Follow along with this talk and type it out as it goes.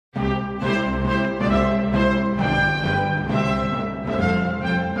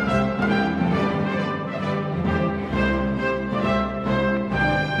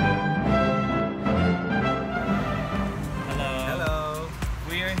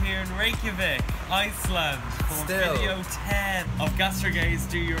here in Reykjavík, Iceland, for video 10 of GastroGays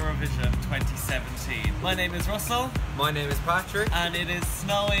Do Eurovision 2017. My name is Russell. My name is Patrick. And it is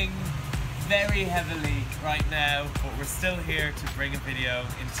snowing very heavily right now, but we're still here to bring a video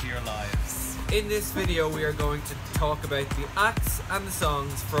into your lives. In this video we are going to talk about the acts and the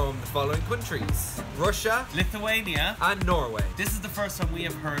songs from the following countries: Russia, Lithuania and Norway. This is the first time we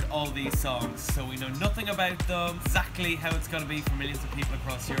have heard all these songs, so we know nothing about them, exactly how it's going to be for millions of people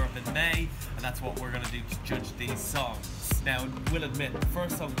across Europe in May, and that's what we're going to do to judge these songs. Now, we'll admit, the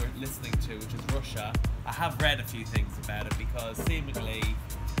first song we're listening to, which is Russia, I have read a few things about it because seemingly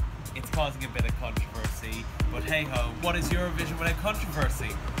it's causing a bit of controversy, but hey ho, what is Eurovision without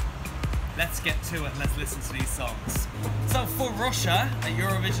controversy? Let's get to it and let's listen to these songs. So for Russia, at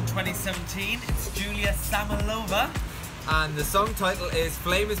Eurovision 2017, it's Yuliya Samoylova. And the song title is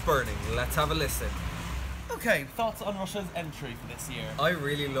Flame is Burning. Let's have a listen. Okay, thoughts on Russia's entry for this year? I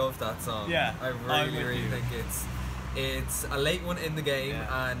really love that song. Yeah, I really think it's a late one in the game,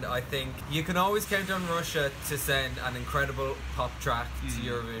 and I think you can always count on Russia to send an incredible pop track to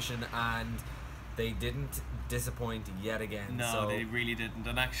Eurovision, and they didn't disappoint yet again. No, they really didn't.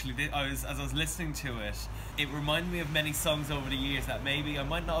 And actually, as I was listening to it, it reminded me of many songs over the years that maybe I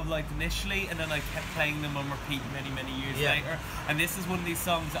might not have liked initially, and then I kept playing them on repeat many years later. And this is one of these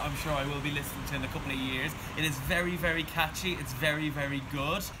songs that I'm sure I will be listening to in a couple of years. It is very catchy. It's very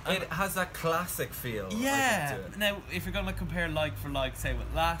good. It has that classic feel. Yeah. Now, if you're gonna compare like for like, say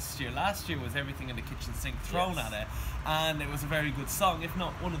with last year was everything in the kitchen sink thrown at it, and it was a very good song, if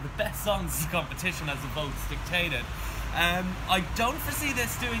not one of the best songs in the competition as the votes dictated. I don't foresee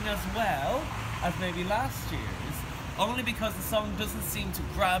this doing as well as maybe last year's, only because the song doesn't seem to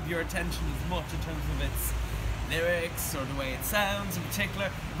grab your attention as much in terms of its lyrics or the way it sounds in particular,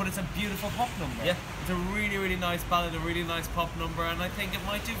 but it's a beautiful pop number. Yeah. It's a really nice ballad, a really nice pop number, and I think it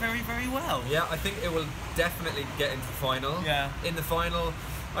might do very well. Yeah, I think it will definitely get into the final. Yeah. In the final,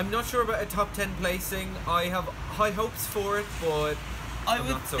 I'm not sure about a top 10 placing. I have high hopes for it, but I'm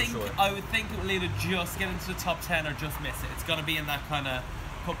not so sure. I would think it will either just get into the top 10 or just miss it. It's going to be in that kind of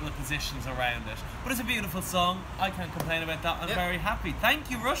couple of positions around it. But it's a beautiful song. I can't complain about that. I'm very happy. Thank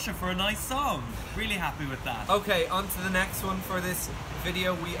you, Russia, for a nice song. Really happy with that. Okay, on to the next one for this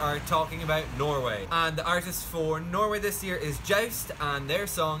video. We are talking about Norway. And the artist for Norway this year is Jowst, and their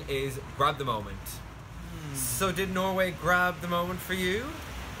song is Grab the Moment. So did Norway grab the moment for you?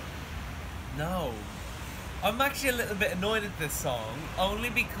 No. I'm actually a little bit annoyed at this song, only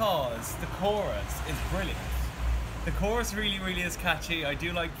because the chorus is brilliant. The chorus really is catchy. I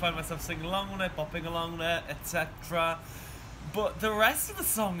do find myself singing along with it, bopping along with it, etc. But the rest of the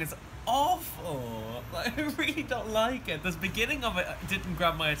song is awful. I really don't like it. The beginning of it didn't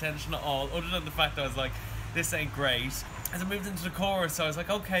grab my attention at all, other than the fact that I was like, this ain't great. As I moved into the chorus, I was like,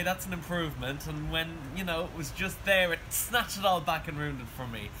 okay, that's an improvement. And when, it was just there, it snatched it all back and ruined it for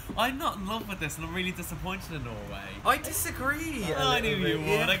me. I'm not in love with this, and I'm really disappointed in Norway. I disagree. I knew you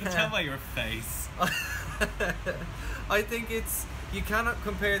would. I can tell by your face. I think you cannot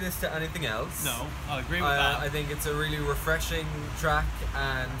compare this to anything else. No, I agree with that. I think it's a really refreshing track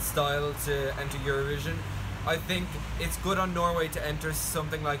and style to enter Eurovision. I think it's good on Norway to enter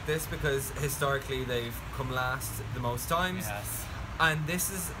something like this because historically they've come last the most times. Yes. And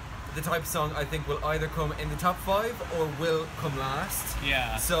this is the type of song I think will either come in the top 5 or will come last.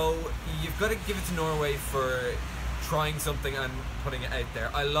 Yeah. So you've got to give it to Norway for trying something and putting it out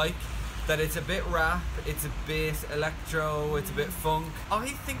there. I like that it's a bit rap, it's a bit electro, it's a bit funk. I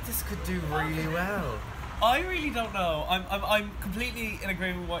think this could do really well. I really don't know. I'm completely in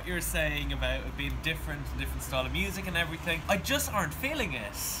agreement with what you're saying about it being different style of music and everything. I just aren't feeling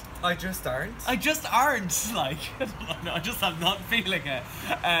it. I just aren't? I just aren't, I just am not feeling it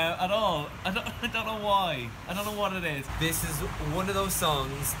at all. I don't know why. I don't know what it is. This is one of those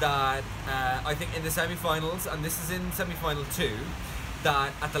songs that I think in the semi-finals, and this is in semi-final 2,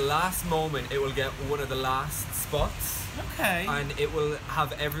 that at the last moment it will get one of the last spots. Okay. And it will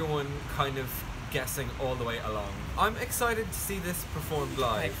have everyone kind of guessing all the way along. I'm excited to see this performed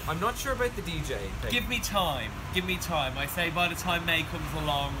live. I'm not sure about the DJ thing. Give me time. I say by the time May comes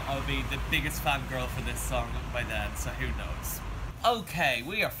along, I'll be the biggest fangirl for this song by then, so who knows. Okay,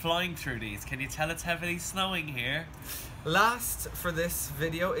 we are flying through these. Can you tell it's heavily snowing here? Last for this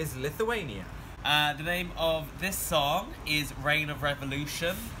video is Lithuania. The name of this song is Reign of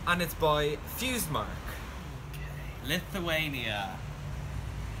Revolution. And it's by Fusedmarc. Okay, Lithuania.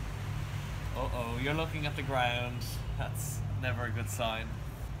 Uh-oh, you're looking at the ground. That's never a good sign.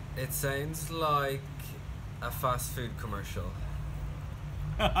 It sounds like a fast food commercial.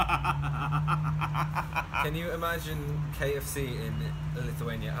 Can you imagine KFC in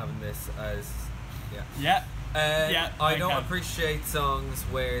Lithuania having this as... Yeah. I don't appreciate songs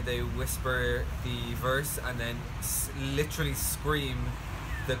where they whisper the verse and then literally scream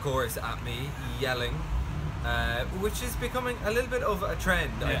the chorus at me, yelling, which is becoming a little bit of a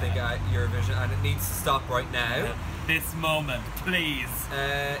trend, I think, at Eurovision, and it needs to stop right now. This moment, please.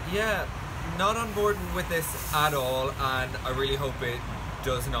 Not on board with this at all, and I really hope it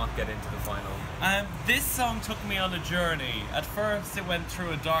does not get into the final. This song took me on a journey. At first it went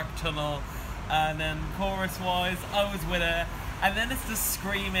through a dark tunnel, and then chorus-wise I was with it, and then it's the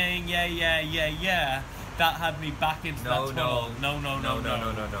screaming yeah that had me back into that tunnel. No.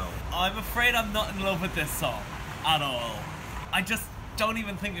 I'm afraid I'm not in love with this song at all. I just don't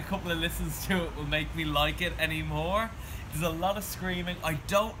even think a couple of listens to it will make me like it anymore. There's a lot of screaming. I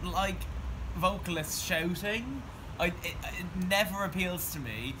don't like vocalists shouting. It never appeals to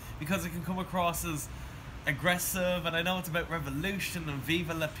me because it can come across as aggressive, and I know it's about revolution and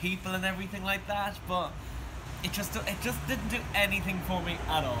Viva la People and everything like that, but it just didn't do anything for me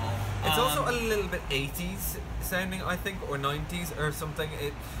at all. It's also a little bit 80s sounding, I think, or 90s or something.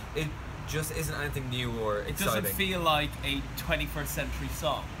 It just isn't anything new or exciting. It doesn't feel like a 21st century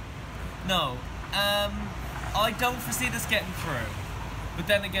song. No. I don't foresee this getting through. But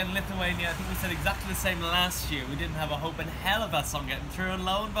then again, Lithuania, I think we said exactly the same last year. We didn't have a hope in hell of that song getting through, and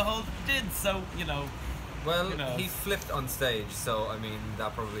lo and behold, it did. So, Well, he flipped on stage, so, I mean,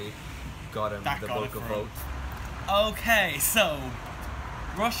 that probably got him the bulk of votes. Okay, so,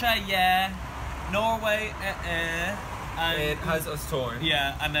 Russia, Norway, and it has us torn.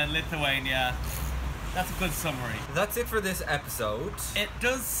 Yeah, and then Lithuania. That's a good summary. That's it for this episode. It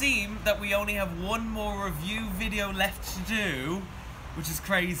does seem that we only have one more review video left to do, which is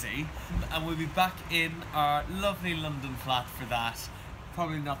crazy, and we'll be back in our lovely London flat for that.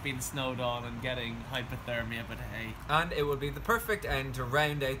 Probably not being snowed on and getting hypothermia, but hey. And it will be the perfect end to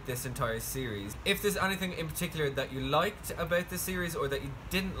round out this entire series. If there's anything in particular that you liked about this series or that you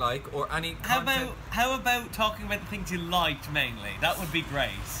didn't like, or any content... How about talking about the things you liked mainly? That would be great.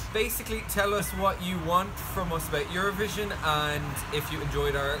 Basically, tell us what you want from us about Eurovision and if you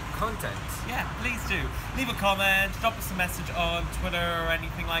enjoyed our content. Yeah, please do. Leave a comment, drop us a message on Twitter or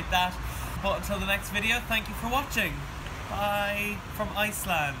anything like that. But until the next video, thank you for watching. Bye from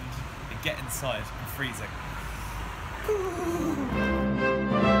Iceland. Get inside, I'm freezing.